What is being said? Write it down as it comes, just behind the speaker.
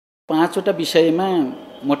पाँचवटा विषयमा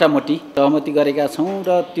मोटामोटी सहमति गरेका छौँ र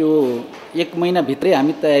त्यो 1 महिनाभित्रै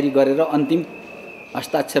हामी तयारी गरेर अन्तिम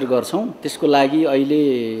हस्ताक्षर गर्छौँ। त्यसको लागि अहिले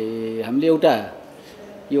हामीले एउटा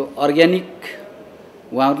यो अर्ग्यानिक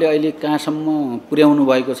उहाँहरूले अहिले कहाँसम्म पुर्याउनु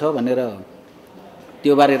भएको छ भनेर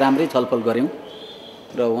त्यो बारे राम्रै छलफल गऱ्यौँ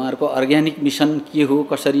र उहाँहरूको अर्ग्यानिक मिसन के हो,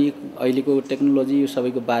 कसरी अहिलेको टेक्नोलोजी यो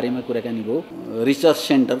सबैको बारेमा कुराकानी भयो। रिसर्च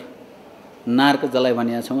सेन्टर नार्क जसलाई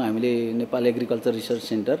भनेका छौँ हामीले, नेपाल एग्रिकल्चर रिसर्च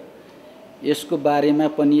सेन्टर, यसको बारेमा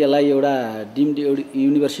पनि यसलाई एउटा डिम्ड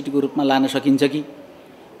युनिभर्सिटीको रूपमा लान सकिन्छ कि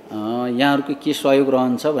यहाँहरूको के सहयोग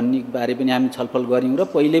रहन्छ भन्ने बारे पनि हामी छलफल गऱ्यौँ र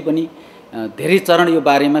पहिले पनि धेरै चरण यो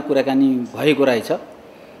बारेमा कुराकानी भएको रहेछ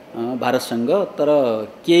भारतसँग। तर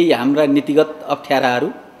केही हाम्रा नीतिगत अप्ठ्याराहरू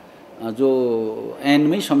जो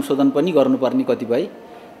ऐनमै संशोधन पनि गर्नुपर्ने कतिपय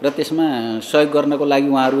र त्यसमा सहयोग गर्नको लागि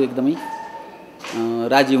उहाँहरू एकदमै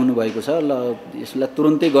राजी हुनुभएको छ। ल यसलाई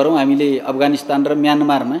तुरुन्तै गरौँ। हामीले अफगानिस्तान र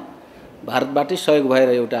म्यानमारमा भारतबाटै सहयोग भएर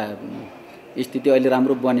एउटा स्थिति अहिले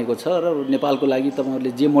राम्रो बनेको छ र नेपालको लागि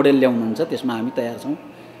तपाईहरुले जे मोडेल ल्याउनुहुन्छ त्यसमा हामी तयार छौँ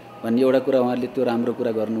भन्ने एउटा कुरा उहाँहरूले त्यो राम्रो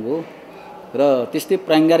कुरा गर्नुभयो। र त्यस्तै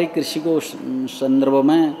प्राङ्गारिक कृषिको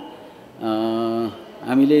सन्दर्भमा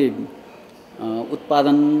हामीले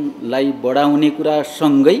उत्पादनलाई बढाउने कुरा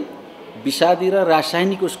सँगै विषादी र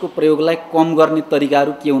रासायनिक उसको प्रयोगलाई कम गर्ने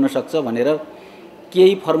तरिकाहरू के हुन सक्छ भनेर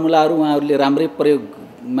केही फर्मुलाहरू उहाँहरूले राम्रै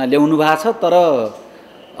प्रयोगमा ल्याउनु भएको छ। तर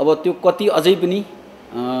अब त्यो कति अझै पनि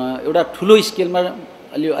एउटा ठुलो स्केलमा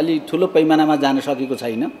अलि ठुलो पैमानामा जान सकेको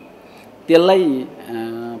छैन। त्यसलाई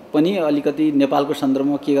पनि अलिकति नेपालको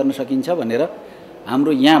सन्दर्भमा के गर्न सकिन्छ भनेर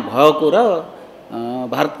हाम्रो यहाँ भएको र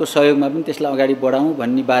भारतको सहयोगमा पनि त्यसलाई अगाडि बढाउँ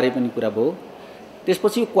भन्ने बारे पनि कुरा भयो।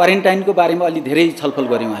 त्यसपछि क्वारेन्टाइनको बारेमा अलि धेरै छलफल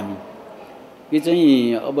गऱ्यौँ हामी। यो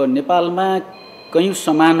चाहिँ अब नेपालमा कयौँ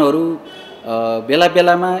सामानहरू बेला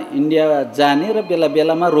बेलामा इन्डिया जाने र बेला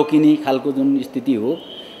बेलामा रोकिने खालको जुन स्थिति हो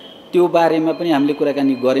त्यो बारेमा पनि हामीले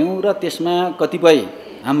कुराकानी गऱ्यौँ र त्यसमा कतिपय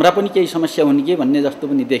हाम्रा पनि केही समस्या हुने कि भन्ने जस्तो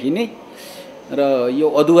पनि देखिने र यो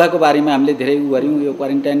अदुवाको बारेमा हामीले धेरै गऱ्यौँ। यो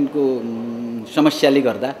क्वारेन्टाइनको समस्याले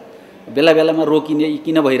गर्दा बेला बेलामा रोकिने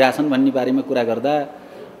किन भइरहेछन् भन्ने बारेमा कुरा गर्दा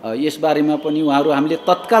यस बारेमा पनि उहाँहरू हामीले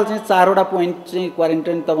तत्काल चाहिँ 4वटा पोइन्ट चाहिँ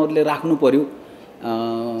क्वारेन्टाइन तपाईहरुले राख्नु पर्यो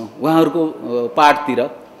उहाँहरूको पार्टतिर।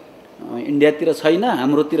 इन्डियातिर छैन,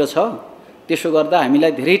 हाम्रोतिर छ। त्यसो गर्दा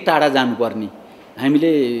हामीलाई धेरै टाढा जानुपर्ने,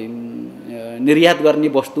 हामीले निर्यात गर्ने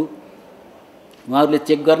वस्तु उहाँहरूले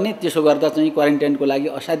चेक गर्ने, त्यसो गर्दा चाहिँ क्वारेन्टाइनको लागि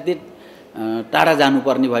असाध्यै टाढा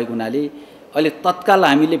जानुपर्ने भएको हुनाले अहिले तत्काल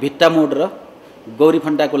हामीले भिट्टा मोड र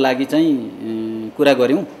गौरीफन्टाको लागि चाहिँ कुरा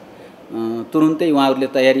गऱ्यौँ। तुरुन्तै उहाँहरूले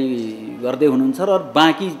तयारी गर्दै हुनुहुन्छ र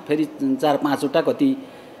बाँकी फेरि 4-5वटा कति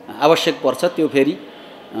आवश्यक पर्छ त्यो फेरि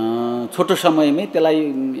छोटो समयमै त्यसलाई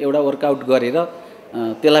एउटा वर्कआउट गरेर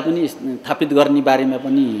त्यसलाई पनि स्थापित गर्ने बारेमा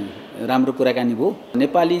पनि राम्रो कुराकानी भयो।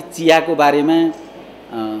 नेपाली चियाको बारेमा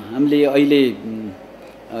हामीले अहिले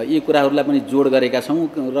यी कुराहरूलाई पनि जोड गरेका छौँ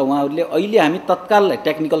र उहाँहरूले अहिले हामी तत्काल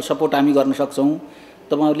टेक्निकल सपोर्ट हामी गर्न सक्छौँ।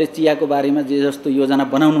 तपाईहरुले चियाको बारेमा जे जस्तो योजना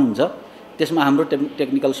बनाउनुहुन्छ त्यसमा हाम्रो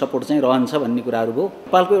टेक्निकल सपोर्ट चाहिँ रहन्छ भन्ने कुराहरू भयो।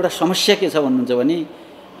 नेपालको एउटा समस्या के छ भन्नुहुन्छ भने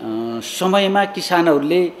समयमा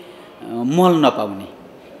किसानहरूले मल नपाउने,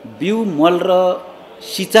 बिउ मल र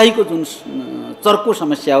सिँचाइको जुन चर्को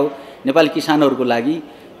समस्या हो नेपाली किसानहरूको लागि,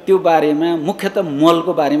 त्यो बारेमा मुख्यतः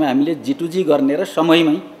मलको बारेमा हामीले जिटुजी गर्ने र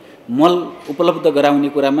समयमै मल उपलब्ध गराउने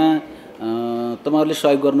कुरामा तपाईहरुले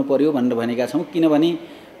सहयोग गर्नु पर्यो भनेर भनेका छौँ। किनभने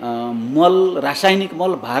मल, रासायनिक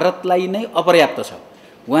मल भारतलाई नै अपर्याप्त छ।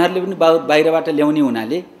 उहाँहरूले पनि बाहिरबाट ल्याउने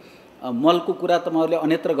हुनाले मलको कुरा तपाईहरुले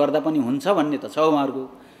अन्यत्र गर्दा पनि हुन्छ भन्ने त छ उहाँहरूको।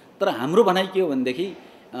 तर हाम्रो भनाइ के हो भनेदेखि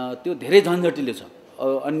त्यो धेरै झन्झटिलो छ।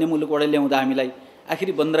 अन्य मुलुकबाट ल्याउँदा हामीलाई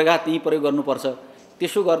आखिरी बन्दरगाह त्यहीँ प्रयोग गर्नुपर्छ।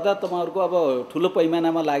 त्यसो गर्दा तपाईहरुको अब ठुलो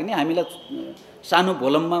पैमानामा लाग्ने, हामीलाई सानो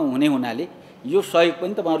भोलममा हुने हुनाले यो सहयोग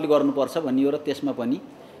पनि तपाईहरुले गर्नुपर्छ भन्ने हो र त्यसमा पनि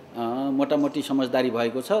मोटामोटी समझदारी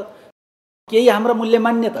भएको छ। केही हाम्रा मूल्य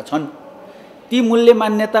मान्यता छन्, ती मूल्य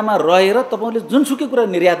मान्यतामा रहेर तपाईहरुले जुनसुकै कुरा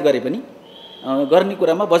निर्यात गरे पनि गर्ने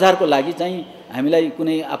कुरामा बजारको लागि चाहिँ हामीलाई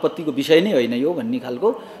कुनै आपत्तिको विषय नै होइन यो भन्ने खालको।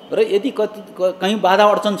 र यदि कहीँ बाधा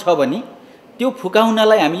अडचन छ भने त्यो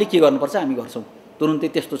फुकाउनलाई हामीले के गर्नुपर्छ हामी गर्छौँ। तुरुन्तै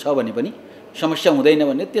त्यस्तो छ भने पनि समस्या हुँदैन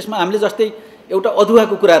भने त्यसमा हामीले जस्तै एउटा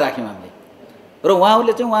अदुवाको कुरा राख्यौँ हामीले र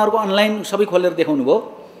उहाँहरूले चाहिँ उहाँहरूको अनलाइन सबै खोलेर देखाउनु भयो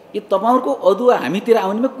कि तपाईहरुको अदुवा हामीतिर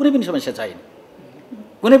आउनेमा कुनै पनि समस्या छैन,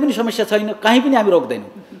 कुनै पनि समस्या छैन, कहीँ पनि हामी रोक्दैनौँ।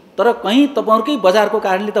 तर कहीँ तपाईहरुकै बजारको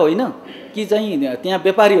कारणले त होइन कि चाहिँ त्यहाँ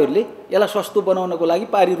व्यापारीहरूले यसलाई सस्तो बनाउनको लागि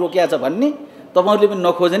पारी रोकिया छ भन्ने, तपाईहरुले पनि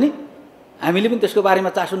नखोज्ने, हामीले पनि त्यसको बारेमा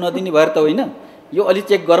चासो नदिने भएर त होइन। यो अलि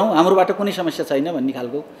चेक गरौँ, हाम्रोबाट कुनै समस्या छैन भन्ने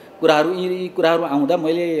खालको कुराहरू यी कुराहरू आउँदा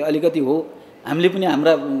मैले अलिकति हो हामीले पनि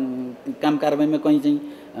हाम्रा काम कारबाहीमा कहीँ चाहिँ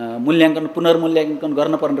मूल्याङ्कन पुनर्मूल्याङ्कन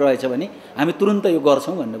गर्न पर्ने रहेछ भने हामी तुरुन्त यो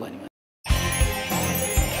गर्छौँ भन्ने भन्यो।